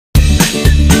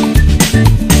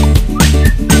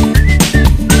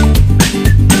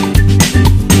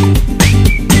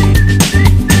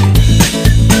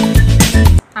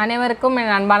அனைவருக்கும்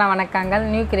என் அன்பான வணக்கங்கள்.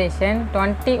 நியூ கிரியேஷன்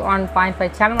 21.5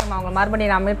 சேனல் நம்ம அவங்க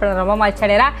மறுபடியும் நான் மீட் பண்ண ரொம்ப மகிழ்ச்சி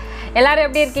அடைகிறேன். எல்லோரும்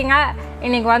எப்படி இருக்கீங்க?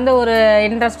 இன்றைக்கி வந்து ஒரு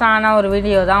இன்ட்ரெஸ்டான ஒரு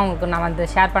வீடியோ தான் உங்களுக்கு நான் வந்து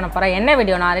ஷேர் பண்ண போகிறேன். என்ன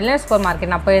வீடியோனா, ரிலையன்ஸ் சூப்பர்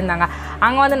மார்க்கெட் நான் போயிருந்தாங்க.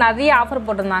 அங்கே வந்து நிறைய ஆஃபர்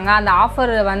போட்டிருந்தாங்க. அந்த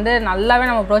ஆஃபர் வந்து நல்லாவே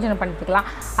நம்ம ப்ரோஜனம்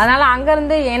பண்ணிக்கலாம். அதனால்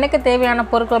அங்கேருந்து எனக்கு தேவையான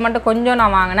பொருட்கள் மட்டும் கொஞ்சம்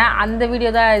நான் வாங்கினேன். அந்த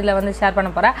வீடியோ தான் இதில் வந்து ஷேர்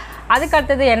பண்ண போகிறேன். அதுக்கு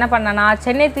அடுத்தது என்ன பண்ணேன்னா,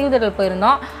 சென்னை தீவுத்திடல்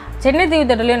போயிருந்தோம். சென்னை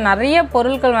தீவுத்திடலையும் நிறைய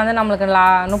பொருட்கள் வந்து நம்மளுக்கு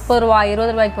 30 ரூபா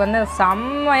 20 ரூபாய்க்கு வந்து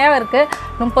செம்மையாக இருக்குது.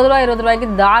 30 ரூபா 20 ரூபாய்க்கு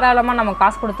தாராளமாக நம்ம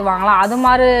காசு கொடுத்து வாங்கலாம். அது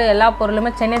மாதிரி எல்லா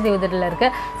பொருளுமே சென்னை தீவுத்திடலில்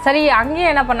இருக்குது. சரி,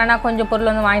 அங்கேயும் என்ன பண்ணேன்னா கொஞ்சம் பொருள்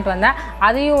வந்து வாங்கிட்டு வந்தேன்.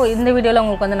 அதையும் இந்த வீடியோவில்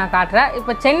உங்களுக்கு வந்து நான் காட்டுறேன்.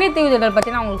 இப்போ சென்னை தீவுத்திடல்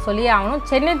பற்றி நான் உங்களுக்கு சொல்லியே ஆகணும்.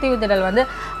 சென்னை தீவுத்திடல் வந்து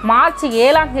மார்ச்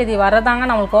 7ஆம் தேதி வரதாங்க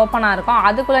நம்மளுக்கு ஓப்பனாக இருக்கும்.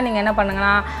 அதுக்குள்ளே நீங்கள் என்ன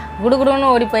பண்ணுங்கன்னா,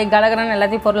 குடுகுடுன்னு ஓடி போய் கலகலன்னு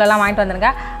எல்லாத்தையும் பொருளெல்லாம் வாங்கிட்டு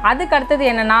வந்துடுங்க. அதுக்கு அடுத்தது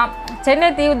என்னென்னா, சென்னை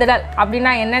தீவுத்திடல்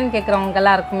அப்படின்னா என்னென்னு கேட்குறவங்க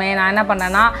எல்லாருக்குமே நான் என்ன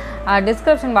பண்ணேன்னா,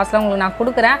 டிஸ்கிரிப்ஷன் பாக்ஸில் உங்களுக்கு நான்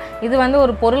கொடுக்குறேன். இது வந்து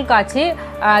ஒரு பொருள் காட்சி.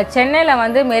 சென்னையில்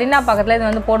வந்து மெரினா பக்கத்தில் இது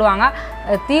வந்து போடுவாங்க.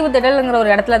 தீவுத்திடலுங்கிற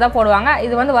ஒரு இடத்துல தான் போடுவாங்க.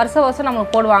 இது வந்து வருஷம்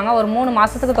நம்மளுக்கு போடுவாங்க. ஒரு 3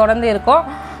 மாதத்துக்கு தொடர்ந்து இருக்கும்.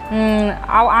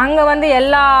 அங்கே வந்து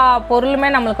எல்லா பொருளுமே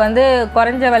நம்மளுக்கு வந்து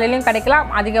குறைஞ்ச விலையிலையும் கிடைக்கலாம்,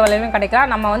 அதிக விலையிலையும்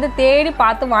கிடைக்கலாம். நம்ம வந்து தேடி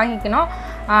பார்த்து வாங்கிக்கணும்.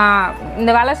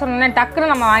 இந்த விலை சொன்னோன்னே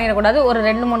டக்குன்னு நம்ம வாங்கிடக்கூடாது. ஒரு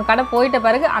 2-3 கடை போயிட்ட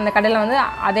பிறகு அந்த கடையில் வந்து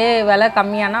அதே விலை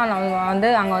கம்மியானா நம்ம வந்து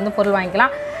அங்கே வந்து பொருள்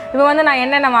வாங்கிக்கலாம். இப்போ வந்து நான்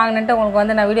என்னென்ன வாங்கினேன்ட்டு உங்களுக்கு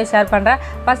வந்து நான் வீடியோ ஷேர் பண்ணுறேன்.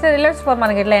 ஃபஸ்ட்டு ரிலையன்ஸ் சூப்பர்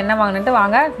மார்க்கெட்டில் என்ன வாங்கினேன்ட்டு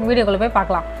வாங்க வீடியோக்குள்ளே போய்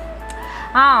பார்க்கலாம்.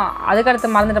 அதுக்கடுத்து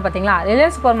மறந்துட்டு பார்த்தீங்களா,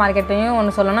 ரிலையன்ஸ் சூப்பர் மார்க்கெட்டையும்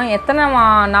ஒன்று சொல்லணும். எத்தனை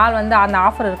நாள் வந்து அந்த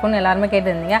ஆஃபர் இருக்குன்னு எல்லாருமே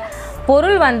கேட்டுருந்தீங்க.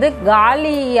 பொருள் வந்து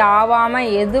காலி ஆகாமல்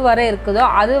எது வரை இருக்குதோ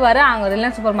அது வரை அங்கே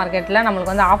ரிலையன்ஸ் சூப்பர் மார்க்கெட்டில்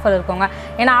நம்மளுக்கு வந்து ஆஃபர் இருக்குங்க.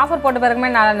 ஏன்னா ஆஃபர் போட்ட பிறகுமே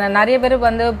நிறைய பேர்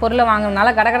வந்து பொருளை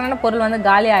வாங்குறதுனால கடற்கடான பொருள் வந்து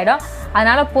காலி ஆகிடும்.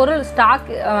 அதனால் பொருள் ஸ்டாக்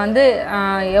வந்து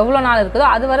எவ்வளோ நாள் இருக்குதோ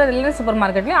அது வரை ரிலையன்ஸ் சூப்பர்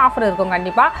மார்க்கெட்லேயும் ஆஃபர் இருக்கும்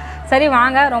கண்டிப்பாக. சரி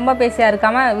வாங்க, ரொம்ப பேசியாக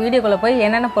இருக்காமல் வீடியோக்குள்ளே போய்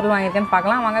என்னென்ன பொருள் வாங்கியிருக்கேன்னு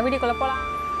பார்க்கலாம். வாங்க வீடியோக்குள்ளே போகலாம்.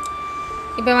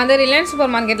 இப்போ வந்து ரிலையன்ஸ்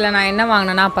சூப்பர் மார்க்கெட்டில் நான் என்ன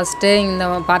வாங்கினேன்னா, ஃபஸ்ட்டு இந்த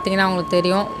பார்த்தீங்கன்னா உங்களுக்கு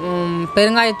தெரியும்,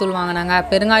 பெருங்காயத்தூள் வாங்கினாங்க.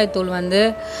 பெருங்காயத்தூள் வந்து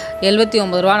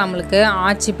 79 ரூபா நம்மளுக்கு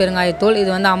ஆச்சி பெருங்காயத்தூள். இது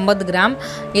வந்து 50 கிராம்.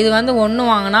 இது வந்து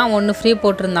ஒன்று வாங்கினா 1 ஃப்ரீ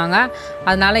போட்டிருந்தாங்க.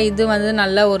 அதனால் இது வந்து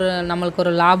நல்ல ஒரு நம்மளுக்கு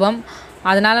ஒரு லாபம்.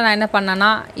 அதனால் நான் என்ன பண்ணேன்னா,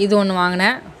 இது ஒன்று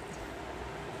வாங்கினேன்.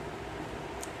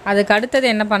 அதுக்கு அடுத்தது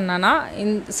என்ன பண்ணேன்னா,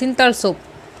 சிந்தால் சோப்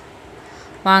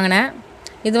வாங்கினேன்.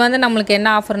 இது வந்து நம்மளுக்கு என்ன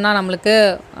ஆஃபர்னால், நம்மளுக்கு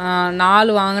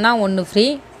 4 வாங்கினா 1 ஃப்ரீ.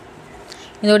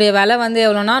 இதோடைய விலை வந்து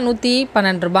எவ்வளோனா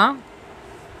 112 ரூபா.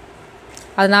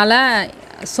 அதனால்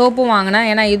சோப்பும் வாங்கினேன்.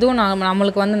 ஏன்னா இதுவும்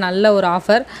நம்மளுக்கு வந்து நல்ல ஒரு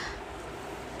ஆஃபர்.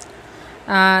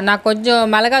 நான் கொஞ்சம்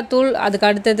மிளகாத்தூள், அதுக்கு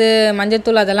அடுத்தது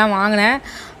மஞ்சத்தூள் அதெல்லாம் வாங்கினேன்.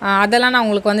 அதெல்லாம் நான்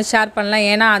உங்களுக்கு வந்து ஷேர் பண்ணல.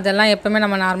 ஏன்னா அதெல்லாம் எப்போவுமே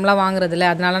நம்ம நார்மலாக வாங்குறதில்ல.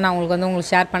 அதனால நான் உங்களுக்கு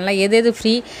ஷேர் பண்ணல. எது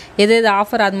ஃப்ரீ எது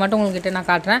ஆஃபர் அது மட்டும் உங்கள்கிட்ட நான்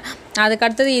காட்டுறேன். அதுக்கு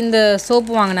அடுத்தது இந்த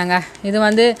சோப்பு வாங்கினாங்க. இது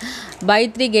வந்து buy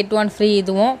 3 get 1 ஃப்ரீ.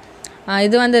 இதுவும்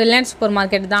இது வந்து ரிலையன்ஸ் சூப்பர்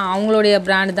மார்க்கெட் தான், அவங்களுடைய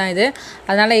பிராண்டு தான் இது.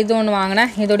 அதனால் இது ஒன்று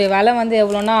வாங்கினேன். இதோடைய விலை வந்து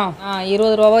எவ்வளோனா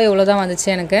 20 ரூபாவோ எவ்வளோ தான் வந்துச்சு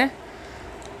எனக்கு.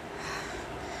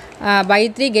 buy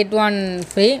 3 get 1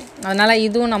 free. அதனால்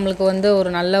இதுவும் நம்மளுக்கு வந்து ஒரு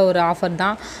நல்ல ஒரு ஆஃபர்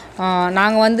தான்.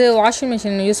 நாங்கள் வந்து வாஷிங்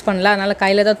மிஷின் யூஸ் பண்ணல, அதனால்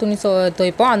கையில் தான் துணி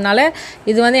துவைப்போம். அதனால்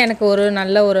இது வந்து எனக்கு ஒரு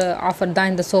நல்ல ஒரு ஆஃபர்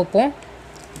தான் இந்த சோப்பும்.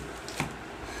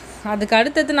 அதுக்கு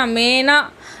அடுத்தது நான்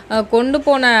மெயினாக கொண்டு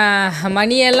போன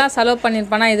மணியெல்லாம் செலவு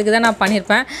பண்ணியிருப்பேன்னா இதுக்கு தான் நான்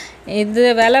பண்ணியிருப்பேன். இது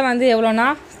விலை வந்து எவ்வளோனா,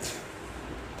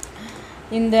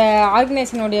 இந்த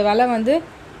ஆர்கனைசேஷனுடைய விலை வந்து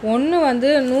ஒன்று வந்து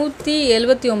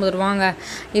 179 ரூபாங்க.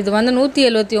 இது வந்து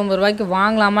 179 ரூபாய்க்கு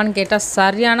வாங்கலாமான்னு கேட்டால்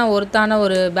சரியான ஒருத்தான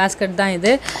ஒரு பேஸ்கெட் தான்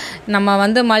இது. நம்ம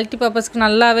வந்து மல்டி பர்பஸ்க்கு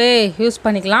நல்லாவே யூஸ்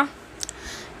பண்ணிக்கலாம்.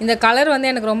 இந்த கலர் வந்து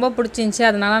எனக்கு ரொம்ப பிடிச்சிருந்துச்சி,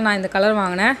 அதனால் நான் இந்த கலர்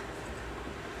வாங்கினேன்.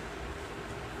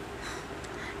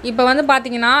 இப்போ வந்து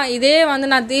பார்த்திங்கன்னா, இதே வந்து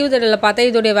நான் தீவுத்திடலில் பார்த்தேன்.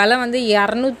 இதோடைய விலை வந்து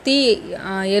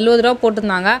 270 ரூபா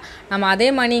போட்டிருந்தாங்க. நம்ம அதே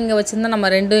மணி இங்கே வச்சுருந்தா நம்ம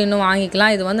 2 இன்னும்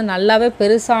வாங்கிக்கலாம். இது வந்து நல்லாவே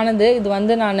பெருசானது. இது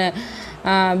வந்து நான்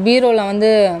பீரோவில் வந்து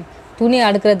துணி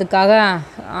அடுக்கிறதுக்காக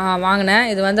வாங்கினேன்.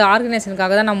 இது வந்து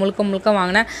ஆர்கனைசேஷனுக்காக தான் நான் முழுக்க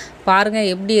வாங்கினேன்.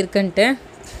 பாருங்கள் எப்படி இருக்குன்ட்டு.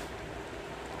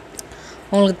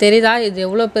 உங்களுக்கு தெரியுதா இது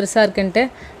எவ்வளோ பெருசாக இருக்குன்ட்டு?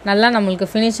 நல்லா நம்மளுக்கு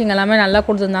ஃபினிஷிங் எல்லாமே நல்லா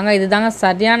கொடுத்துருந்தாங்க. இது தாங்க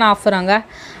சரியான ஆஃபர் அங்கே.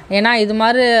 ஏன்னா இது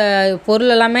மாதிரி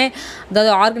பொருள் எல்லாமே,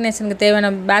 அதாவது ஆர்கனைசேஷனுக்கு தேவையான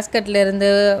பேஸ்கெட்லேருந்து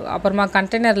அப்புறமா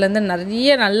கண்டெய்னர்லேருந்து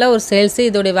நிறைய நல்ல ஒரு சேல்ஸு.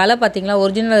 இதோடைய விலை பார்த்திங்களா,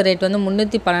 ஒரிஜினல் ரேட் வந்து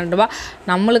 312 ரூபா.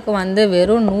 நம்மளுக்கு வந்து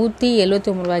வெறும்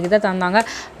 179 ரூபாய்க்கு தான் தந்தாங்க,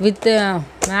 வித்து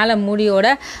மேலே மூடியோட.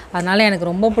 அதனால் எனக்கு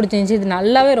ரொம்ப பிடிச்சிருந்துச்சி. இது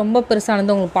நல்லாவே ரொம்ப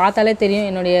பெருசானது. உங்களுக்கு பார்த்தாலே தெரியும்.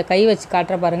 என்னுடைய கை வச்சு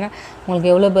காட்டுற பாருங்கள்,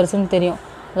 உங்களுக்கு எவ்வளோ பெருசுன்னு தெரியும்.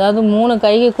 அதாவது 3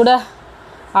 கைக்கு கூட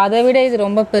அதை விட இது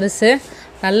ரொம்ப பெருசு.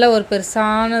 நல்ல ஒரு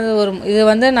பெருசானது. இது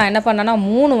வந்து நான் என்ன பண்ணேன்னா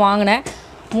 3 வாங்கினேன்.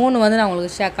 3 வந்து நான்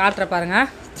உங்களுக்கு காட்டுற பாருங்கள்.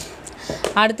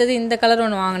 அடுத்தது இந்த கலர்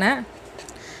ஒன்று வாங்கினேன்.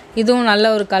 இதுவும்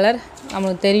நல்ல ஒரு கலர்,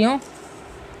 நம்மளுக்கு தெரியும்.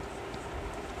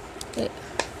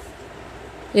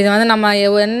 இது வந்து நம்ம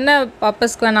என்ன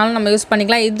பர்பஸ்க்கு வேணாலும் நம்ம யூஸ்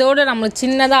பண்ணிக்கலாம். இதோட நம்மளுக்கு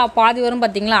சின்னதாக பாதி வரும்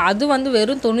பார்த்தீங்களா, அது வந்து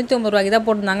வெறும் 99 ரூபாய்க்கு தான்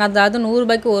போட்டிருந்தாங்க. அதாவது 100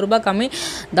 ரூபாய்க்கு 1 ரூபா கம்மி,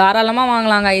 தாராளமாக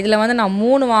வாங்கலாங்க. இதில் வந்து நான்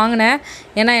 3 வாங்கினேன்.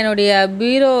 ஏன்னா என்னுடைய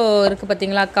பீரோ இருக்குது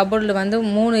பார்த்தீங்களா, கபோர்டில் வந்து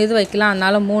 3 இது வைக்கலாம்,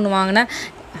 அதனால 3 வாங்கினேன்.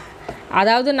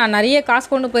 அதாவது நான் நிறைய காசு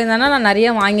கொண்டு போயிருந்தேன்னா நான் நிறைய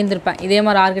வாங்கியிருந்திருப்பேன் இதே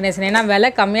மாதிரி ஆர்கனைசேஷன். ஏன்னா விலை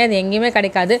கம்மியாக அது எங்கேயுமே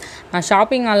கிடைக்காது. நான்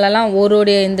ஷாப்பிங் மால்லலாம்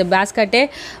ஒரு இந்த பேஸ்கெட்டே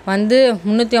வந்து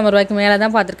 350 ரூபாய்க்கு மேலே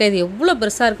தான் பார்த்துருக்கேன். இது எவ்வளோ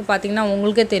பெருசாக இருக்குது பார்த்தீங்கன்னா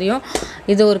உங்களுக்கே தெரியும்.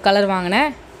 இது ஒரு கலர்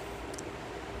வாங்கினேன்.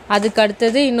 அதுக்கு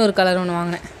அடுத்தது இன்னொரு கலர் ஒன்று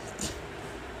வாங்கினேன்.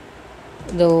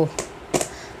 இதோ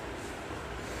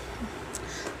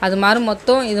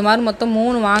இது மாதிரி மொத்தம்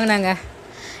 3 வாங்கினேங்க.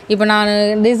 இப்போ நான்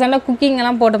ரீசெண்டாக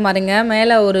குக்கிங்கெல்லாம் போட்ட மாதிரிங்க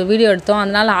மேலே ஒரு வீடியோ எடுத்தோம்.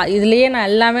 அதனால் இதுலேயே நான்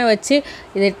எல்லாமே வச்சு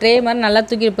இது ட்ரே மாதிரி நல்லா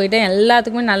தூக்கிட்டு போயிட்டேன்.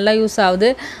 எல்லாத்துக்குமே நல்லா யூஸ் ஆகுது.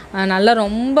 நல்லா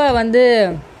ரொம்ப வந்து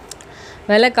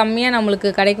விலை கம்மியாக நம்மளுக்கு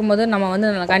கிடைக்கும் போது நம்ம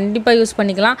வந்து கண்டிப்பாக யூஸ்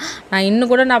பண்ணிக்கலாம். நான்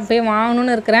இன்னும் கூட நான் போய்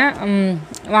வாங்கணுன்னு இருக்கிறேன்.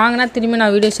 வாங்கினா திரும்பி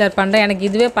நான் வீடியோ ஷேர் பண்ணுறேன். எனக்கு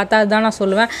இதுவே பத்தாது தான் நான்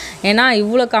சொல்லுவேன். ஏன்னா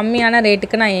இவ்வளோ கம்மியான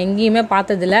ரேட்டுக்கு நான் எங்கேயுமே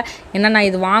பார்த்ததில்ல. ஏன்னா நான்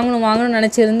இது வாங்கணும்னு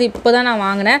நினச்சிருந்து இப்போ தான் நான்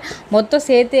வாங்கினேன். மொத்தம்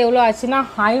சேர்த்து எவ்வளோ ஆச்சுன்னா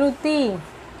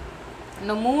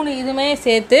இந்த 3 இதுவுமே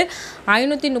சேர்த்து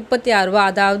 536 ரூபா,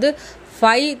 அதாவது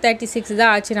 536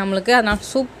 தான் ஆச்சு நம்மளுக்கு. அதனால்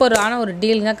சூப்பரான ஒரு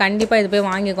டீலுங்க. கண்டிப்பாக இது போய்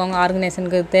வாங்கிக்கோங்க.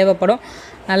 ஆர்கனைசேஷனுக்கு தேவைப்படும்.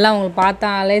 நல்லா உங்களுக்கு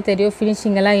பார்த்தாலே தெரியும்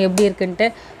ஃபினிஷிங் எல்லாம் எப்படி இருக்குன்ட்டு.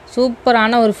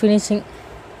 சூப்பரான ஒரு ஃபினிஷிங்,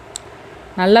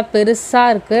 நல்லா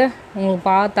பெருசாக இருக்குது. உங்களுக்கு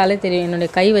பார்த்தாலே தெரியும்.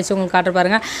 என்னுடைய கை வச்சு உங்களுக்கு காட்டுற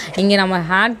பாருங்கள். இங்கே நம்ம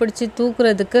ஹேண்ட் பிடிச்சி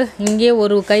தூக்குறதுக்கு இங்கே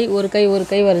ஒரு கை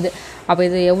வருது. அப்போ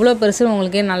இது எவ்வளோ பெருசுன்னு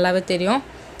உங்களுக்கே நல்லாவே தெரியும்.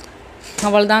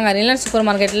 அவ்வளோதாங்க. ரிலையன்ஸ் சூப்பர்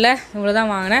மார்க்கெட்டில் இவ்வளோ தான்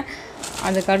வாங்கினேன்.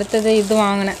 அதுக்கு அடுத்தது இது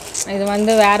வாங்கினேன். இது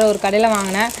வந்து வேறு ஒரு கடையில்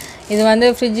வாங்கினேன். இது வந்து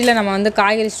ஃப்ரிட்ஜில் நம்ம வந்து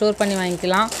காய்கறி ஸ்டோர் பண்ணி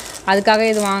வாங்கிக்கலாம். அதுக்காக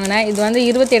இது வாங்கினேன். இது வந்து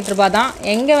 28 ரூபா தான்.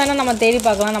 எங்கே வேணால் நம்ம தேடி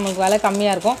பார்க்கலாம், நம்மளுக்கு விலை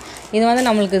கம்மியாக இருக்கும். இது வந்து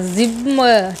நம்மளுக்கு ஜிப்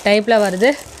டைப்பில்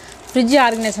வருது. ஃப்ரிட்ஜ்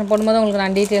ஆர்கனைசேஷன் போடும்போது உங்களுக்கு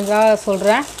நான் டீட்டெயில்ஸாக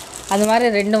சொல்கிறேன். அது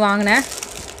மாதிரி 2 வாங்கினேன்.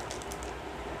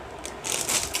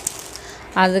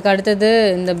 அதுக்கு அடுத்தது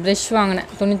இந்த ப்ரெஷ்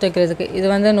வாங்கினேன் துணி துவைக்கிறதுக்கு. இது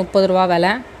வந்து 30 ரூபா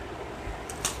விலை.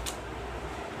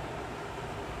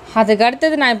 அதுக்கு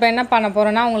அடுத்தது நான் இப்போ என்ன பண்ண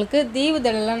போகிறேன்னா உங்களுக்கு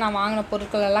தீவுத்திடலில் நான் வாங்கின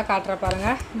பொருட்கள் எல்லாம் காட்டுற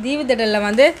பாருங்கள். தீவுத்திடலில்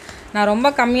வந்து நான் ரொம்ப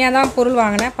கம்மியாக தான் பொருள்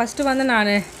வாங்கினேன். ஃபஸ்ட்டு வந்து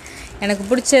நான் எனக்கு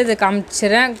பிடிச்சது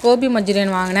காமிச்சிடுறேன். கோபி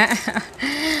மஞ்சூரியன் வாங்கினேன்.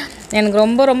 எனக்கு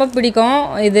ரொம்ப பிடிக்கும்.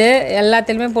 இது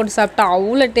எல்லாத்துலேயுமே போட்டு சாப்பிட்டா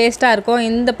அவ்வளோ டேஸ்ட்டாக இருக்கும்.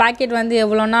 இந்த பாக்கெட் வந்து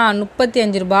எவ்வளோன்னா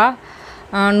 35 ரூபா,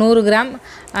 100 கிராம்.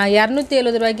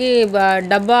 270 ரூபாய்க்கு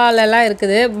டப்பாலெல்லாம்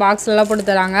இருக்குது, பாக்ஸ்லலாம்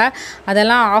போட்டு தராங்க.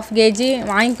 அதெல்லாம் 1/2 kg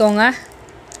வாங்கிக்கோங்க.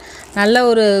 நல்ல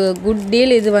ஒரு குட்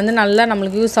டீல். இது வந்து நல்லா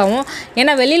நம்மளுக்கு யூஸ் ஆகும்.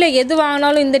 ஏன்னா வெளியில் எது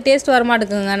வாங்கினாலும் இந்த டேஸ்ட்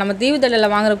வரமாட்டேங்குங்க. நம்ம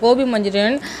தீவுத்தடலில் வாங்குகிற கோபி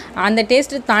மஞ்சூரியன் அந்த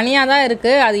டேஸ்ட்டு தனியாக தான்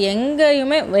இருக்குது. அது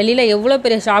எங்கேயுமே வெளியில் எவ்வளோ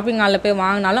பெரிய ஷாப்பிங் மாலில் போய்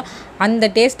வாங்கினாலும்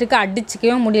அந்த டேஸ்ட்டுக்கு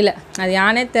அடிச்சிக்கவே முடியல. அது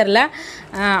யானே தெரில.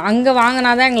 அங்கே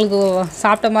வாங்கினா தான் எங்களுக்கு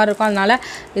சாப்பிட்ட மாதிரி இருக்கும். அதனால்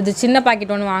இது சின்ன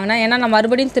பாக்கெட் ஒன்று வாங்கினேன். ஏன்னா நான்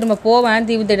மறுபடியும் திரும்ப போவேன்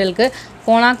தீவுத்திடலுக்கு.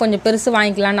 போனால் கொஞ்சம் பெருசு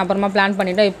வாங்கிக்கலான்னு அப்புறமா பிளான்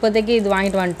பண்ணிட்டோம். இப்போதைக்கு இது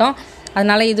வாங்கிட்டு வந்துட்டோம்.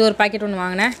 அதனால் இது ஒரு பாக்கெட் ஒன்று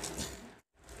வாங்கினேன்.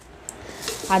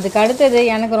 அதுக்கு அடுத்தது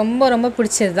எனக்கு ரொம்ப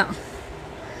பிடிச்சது தான்.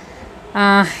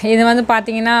 இது வந்து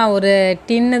பார்த்திங்கன்னா ஒரு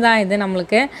டின்னு தான் இது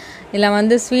நம்மளுக்கு. இதில்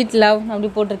வந்து ஸ்வீட் லவ் அப்படி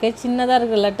போட்டிருக்கேன். சின்னதாக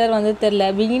இருக்கிற லெட்டர் வந்து தெரில.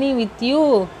 Beginning with you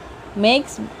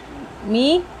makes me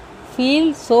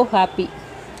feel so happy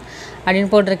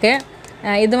அப்படின்னு போட்டிருக்கு.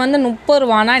 இது வந்து 30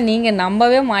 ரூபானா நீங்கள்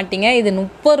நம்பவே மாட்டீங்க. இது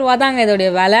 30 ரூபா தாங்க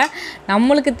இதோடைய விலை.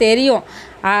 நம்மளுக்கு தெரியும்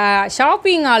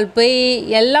ஷாப்பிங் மால் போய்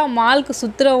எல்லா மாலுக்கு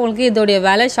சுற்றுறவங்களுக்கு இதோடைய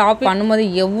விலை ஷாப்பிங் பண்ணும்போது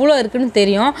எவ்வளோ இருக்குதுன்னு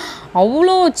தெரியும்.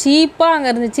 அவ்வளோ சீப்பாக அங்கே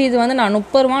இருந்துச்சு. இது வந்து நான்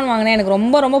 30 ரூபான்னு வாங்கினேன். எனக்கு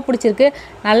ரொம்ப பிடிச்சிருக்கு.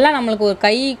 நல்லா நம்மளுக்கு ஒரு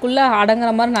கைக்குள்ளே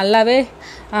அடங்குற மாதிரி நல்லாவே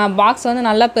பாக்ஸ் வந்து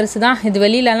நல்லா பெருசு தான். இது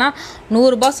வெளியிலலாம் 100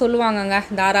 ரூபா சொல்லுவாங்கங்க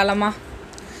தாராளமாக.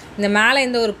 இந்த மேலே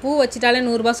இந்த ஒரு பூ வச்சிட்டாலே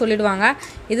 100 ரூபா சொல்லிவிடுவாங்க.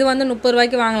 இது வந்து 30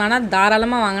 ரூபாய்க்கு வாங்கலான்னா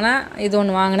தாராளமாக வாங்கினேன். இது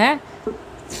ஒன்று வாங்கினேன்.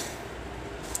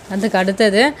 அதுக்கு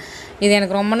அடுத்தது இது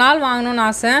எனக்கு ரொம்ப நாள் வாங்கணும்னு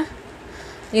ஆசை.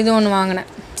 இது ஒன்று வாங்கினேன்.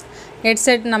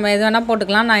 ஹெட்செட் நம்ம எது வேணால்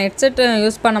போட்டுக்கலாம். நான் ஹெட்செட்டு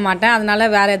யூஸ் பண்ண மாட்டேன்,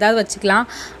 அதனால் வேறு ஏதாவது வச்சுக்கலாம்.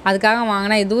 அதுக்காக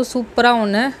வாங்கினேன். இதுவும் சூப்பராக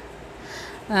ஒன்று.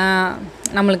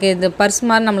 நம்மளுக்கு இது பர்ஸ்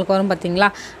மாதிரி நம்மளுக்கு வரும் பார்த்திங்களா,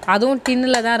 அதுவும்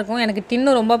டின்னில் தான் இருக்கும். எனக்கு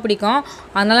டின்னு ரொம்ப பிடிக்கும்.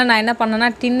 அதனால் நான் என்ன பண்ணேன்னா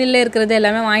டின்னில் இருக்கிறது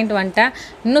எல்லாமே வாங்கிட்டு வந்துட்டேன்.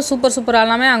 இன்னும் சூப்பராக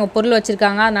எல்லாமே அங்கே பொருள்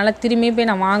வச்சுருக்காங்க. அதனால் திரும்பி போய்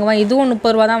நான் வாங்குவேன். இதுவும்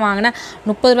 30 ரூபா தான் வாங்கினேன்.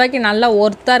 30 ரூபாய்க்கு நல்லா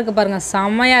ஒர்த்தாக இருக்குது பாருங்கள்,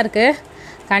 செம்மையாக இருக்குது.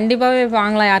 கண்டிப்பாகவே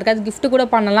வாங்கலாம். யாருக்காவது கிஃப்ட்டு கூட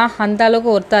பண்ணலாம், அந்த அளவுக்கு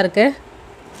ஒர்த்தாக இருக்குது.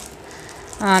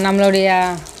 நம்மளுடைய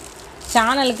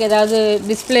சேனலுக்கு ஏதாவது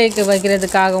டிஸ்பிளேக்கு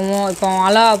வைக்கிறதுக்காகவும் இப்போ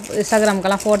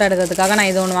இன்ஸ்டாகிராமுக்கெல்லாம் ஃபோட்டோ எடுக்கிறதுக்காக நான்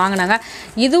இது ஒன்று வாங்கினாங்க.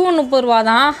 இதுவும் 30 ரூபா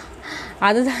தான்.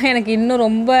 அதுதான் எனக்கு இன்னும்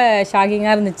ரொம்ப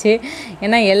ஷாக்கிங்காக இருந்துச்சு.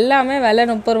 ஏன்னா எல்லாமே விலை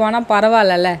 30 ரூபானா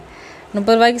பரவாயில்ல.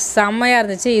 30 ரூபாய்க்கு செம்மையாக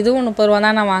இருந்துச்சு. இதுவும் 30 ரூபா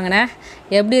தான் நான் வாங்கினேன்.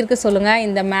 எப்படி இருக்குது சொல்லுங்கள்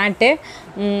இந்த மேட்டு.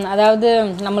 அதாவது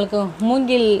நம்மளுக்கு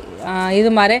மூங்கில்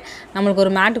இது மாதிரி நம்மளுக்கு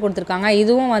ஒரு மேட்டு கொடுத்துருக்காங்க.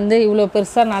 இதுவும் வந்து இவ்வளோ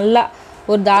பெருசாக நல்லா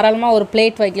ஒரு தாராளமாக ஒரு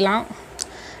பிளேட் வைக்கலாம்.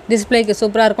 டிஸ்பிளேக்கு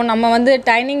சூப்பராக இருக்கும். நம்ம வந்து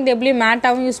டைனிங் டேபிளையும்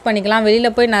மேட்டாகவும் யூஸ் பண்ணிக்கலாம்.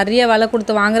 வெளியில் போய் நிறைய விலை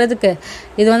கொடுத்து வாங்குறதுக்கு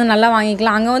இது வந்து நல்லா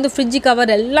வாங்கிக்கலாம். அங்கே வந்து ஃப்ரிட்ஜ்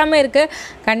கவர் எல்லாமே இருக்குது.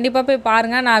 கண்டிப்பாக போய்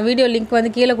பாருங்கள். நான் வீடியோ லிங்க்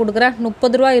வந்து கீழே கொடுக்குறேன்.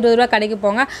 30 ரூபா 20 ரூபா கடைக்கு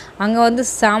போங்க. அங்கே வந்து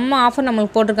செம்ம ஆஃபர்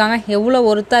நம்மளுக்கு போட்டிருக்காங்க. எவ்வளோ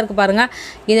ஒருத்தாக இருக்குது பாருங்கள்.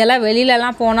 இதெல்லாம்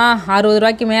வெளியிலலாம் போனால் 60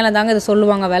 ரூபாய்க்கு மேலே தாங்க இது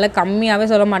சொல்லுவாங்க. விலை கம்மியாகவே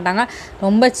சொல்ல மாட்டாங்க.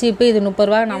 ரொம்ப சீப்பு. இது 30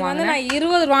 ரூபா நான் வாங்கினேன். நான்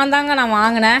 20 ரூபா தாங்க நான்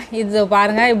வாங்கினேன். இது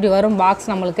பாருங்கள் இப்படி வரும் பாக்ஸ்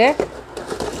நம்மளுக்கு.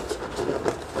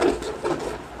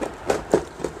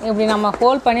 இப்படி நம்ம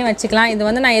ஹோல்ட் பண்ணி வச்சுக்கலாம். இது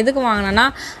வந்து நான் எதுக்கு வாங்கினேன்னா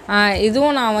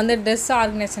இதுவும் நான் வந்து ட்ரெஸ்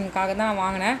ஆர்கனைசேஷனுக்காக தான் நான்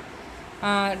வாங்கினேன்.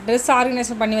 ட்ரெஸ்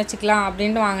ஆர்கனைசேஷன் பண்ணி வச்சுக்கலாம்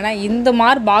அப்படின்ட்டு வாங்கினேன். இந்த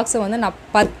மாதிரி பாக்ஸை வந்து நான்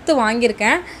 10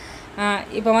 வாங்கியிருக்கேன்.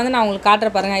 இப்போ வந்து நான் உங்களுக்கு காட்டுற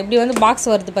பாருங்கள். இப்படி வந்து பாக்ஸ்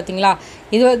வருது பார்த்தீங்களா.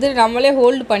 இது வந்து நம்மளே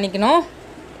ஹோல்டு பண்ணிக்கணும்.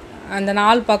 அந்த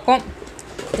 4 பக்கம்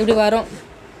இப்படி வரும்.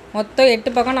 மொத்தம்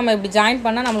 8 பக்கம் நம்ம இப்படி ஜாயின்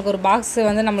பண்ணால் நம்மளுக்கு ஒரு பாக்ஸ்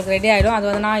வந்து நம்மளுக்கு ரெடி ஆகிடும். அது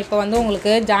வந்து நான் இப்போ வந்து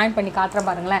உங்களுக்கு ஜாயின் பண்ணி காட்டுறேன்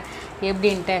பாருங்களேன்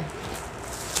எப்படின்ட்டு.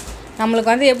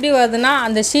 நம்மளுக்கு வந்து எப்படி வருதுன்னா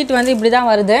அந்த ஷீட் வந்து இப்படி தான்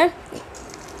வருது.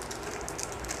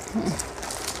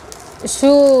 ஷூ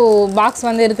பாக்ஸ்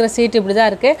வந்து இருக்கிற சீட் இப்படி தான்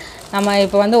இருக்குது. நம்ம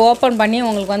இப்போ வந்து ஓப்பன் பண்ணி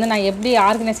உங்களுக்கு வந்து நான் எப்படி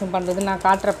ஆர்கனைசேஷன் பண்ணுறதுன்னு நான்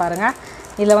காட்டுற பாருங்கள்.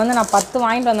 இதில் வந்து நான் 10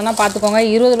 வாங்கிட்டு வந்தேன்னா பார்த்துக்கோங்க.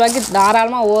 20 ரூபாய்க்கு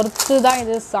தாராளமாக ஒர்த்து தான்.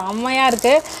 இது செம்மையாக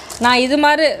இருக்குது. நான் இது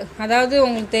மாதிரி அதாவது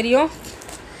உங்களுக்கு தெரியும்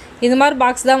இது மாதிரி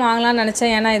பாக்ஸ் தான் வாங்கலாம்னு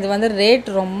நினச்சேன். ஏன்னா இது வந்து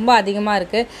ரேட் ரொம்ப அதிகமாக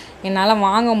இருக்குது. என்னால்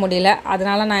வாங்க முடியல.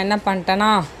 அதனால் நான் என்ன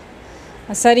பண்ணிட்டேன்னா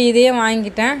சரி இதையே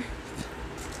வாங்கிட்டேன்.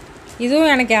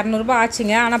 இதுவும் எனக்கு 200 ரூபா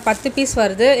ஆச்சுங்க. ஆனால் 10 பீஸ்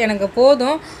வருது. எனக்கு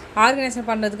போதும். ஆர்கனைசேஷன்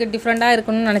பண்ணுறதுக்கு டிஃப்ரெண்ட்டாக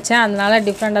இருக்கணும்னு நினச்சேன். அதனால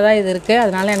டிஃப்ரெண்ட்டாக தான் இது இருக்குது.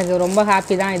 அதனால் எனக்கு ரொம்ப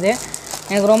ஹாப்பி தான் இது.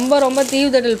 எனக்கு ரொம்ப ரொம்ப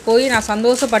தீவுதடல் போய் நான்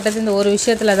சந்தோஷப்பட்டது இந்த ஒரு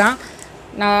விஷயத்தில் தான்.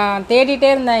 நான்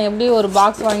தேடிட்டே இருந்தேன் எப்படி ஒரு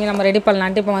பாக்ஸ் வாங்கி நம்ம ரெடி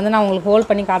பண்ணலான்ட்டு. இப்போ வந்து நான் உங்களுக்கு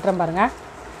ஹோல்ட் பண்ணி காட்டுறேன் பாருங்கள்.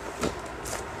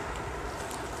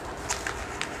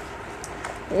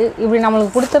 இப்படி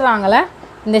நம்மளுக்கு கொடுத்துட்றாங்களே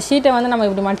இந்த ஷீட்டை வந்து நம்ம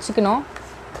இப்படி மடிச்சுக்கணும்.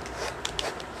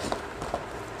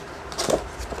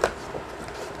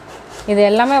 இது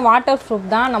எல்லாமே வாட்டர் ப்ரூஃப்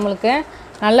தான். நம்மளுக்கு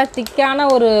நல்ல திக்கான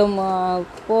ஒரு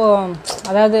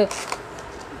அதாவது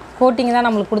கோட்டிங் தான்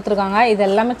நம்மளுக்கு கொடுத்துருக்காங்க. இது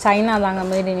எல்லாமே சைனா தாங்க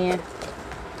மேட் இன் இந்தியா.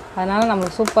 அதனால்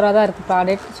நம்மளுக்கு சூப்பராக தான் இருக்குது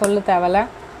ப்ராடக்ட். சொல்ல தேவையில்ல.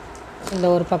 இந்த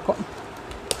ஒரு பக்கம்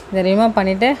இதை ரிமூவ்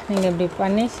பண்ணிவிட்டு நீங்கள் இப்படி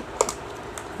பண்ணி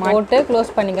போட்டு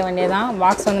க்ளோஸ் பண்ணிக்க வேண்டியதான்.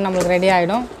 பாக்ஸ் வந்து நம்மளுக்கு ரெடி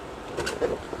ஆகிடும்.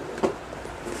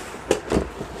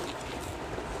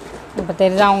 இப்போ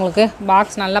தெரியுதா உங்களுக்கு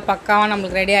பாக்ஸ் நல்லா பக்காவாக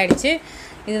நம்மளுக்கு ரெடி ஆகிடுச்சு.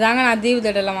 இது தாங்க நான் தீவு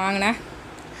தேடலில் வாங்கினேன்.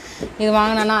 இது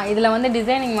வாங்கினேன்னா இதில் வந்து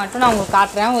டிசைனிங் மட்டும் நான் உங்களுக்கு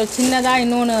காட்டுறேன். ஒரு சின்னதாக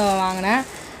இன்னொன்று வாங்கினேன்.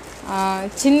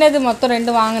 சின்னது மொத்தம்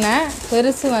 2 வாங்கினேன்.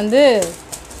 பெருசு வந்து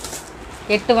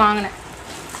 8 வாங்கினேன்.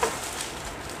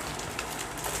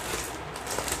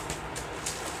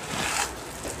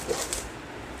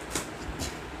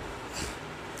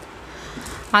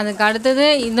 அதுக்கு அடுத்தது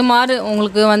இது மாதிரி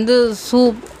உங்களுக்கு வந்து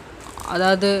சூப்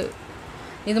அதாவது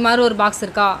இது மாதிரி ஒரு பாக்ஸ்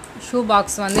இருக்கா. ஷூ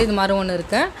பாக்ஸ் வந்து இது மாதிரி ஒன்று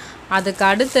இருக்குது. அதுக்கு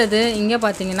அடுத்தது இங்கே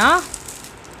பார்த்தீங்கன்னா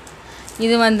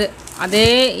இது வந்து அதே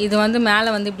இது வந்து மேலே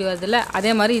வந்து இப்படி வருதுல்ல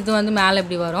அதே மாதிரி இது வந்து மேலே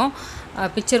இப்படி வரும்.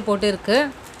 பிக்சர் போட்டு இருக்குது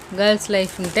கேர்ள்ஸ்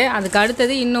லைஃப்ன்ட்டு. அதுக்கு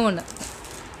அடுத்தது இன்னொன்று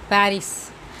பாரிஸ்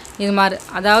இது மாதிரி.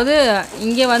 அதாவது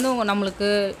இங்கே வந்து நம்மளுக்கு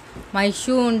மை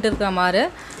ஷூன்ட்டு இருக்கிற மாதிரி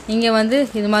இங்கே வந்து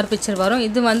இது மாதிரி பிக்சர் வரும்.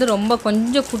 இது வந்து ரொம்ப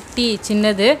கொஞ்சம் குட்டி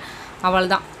சின்னது.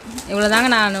 அவ்வளோதான். இவ்வளோ தாங்க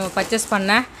நான் பர்ச்சேஸ்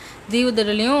பண்ணேன்.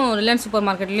 தீவுதடலையும் ரிலையன்ஸ் சூப்பர்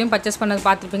மார்க்கெட்லேயும் பர்ச்சேஸ் பண்ணது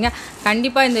பார்த்துருப்பீங்க.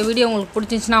 கண்டிப்பாக இந்த வீடியோ உங்களுக்கு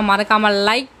பிடிச்சிருந்துச்சுன்னா மறக்காமல்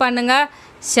லைக் பண்ணுங்கள்,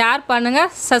 ஷேர்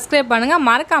பண்ணுங்கள், சப்ஸ்கிரைப் பண்ணுங்கள்.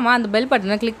 மறக்காமல் அந்த பெல்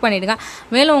பட்டனை கிளிக் பண்ணிவிடுங்க.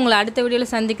 மேலும் உங்களை அடுத்த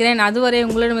வீடியோவில் சந்திக்கிறேன். அதுவரை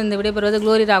உங்களிடம் இந்த விடைபெறுவது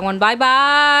க்ளோரி ராகவன். பாய்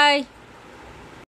பாய்.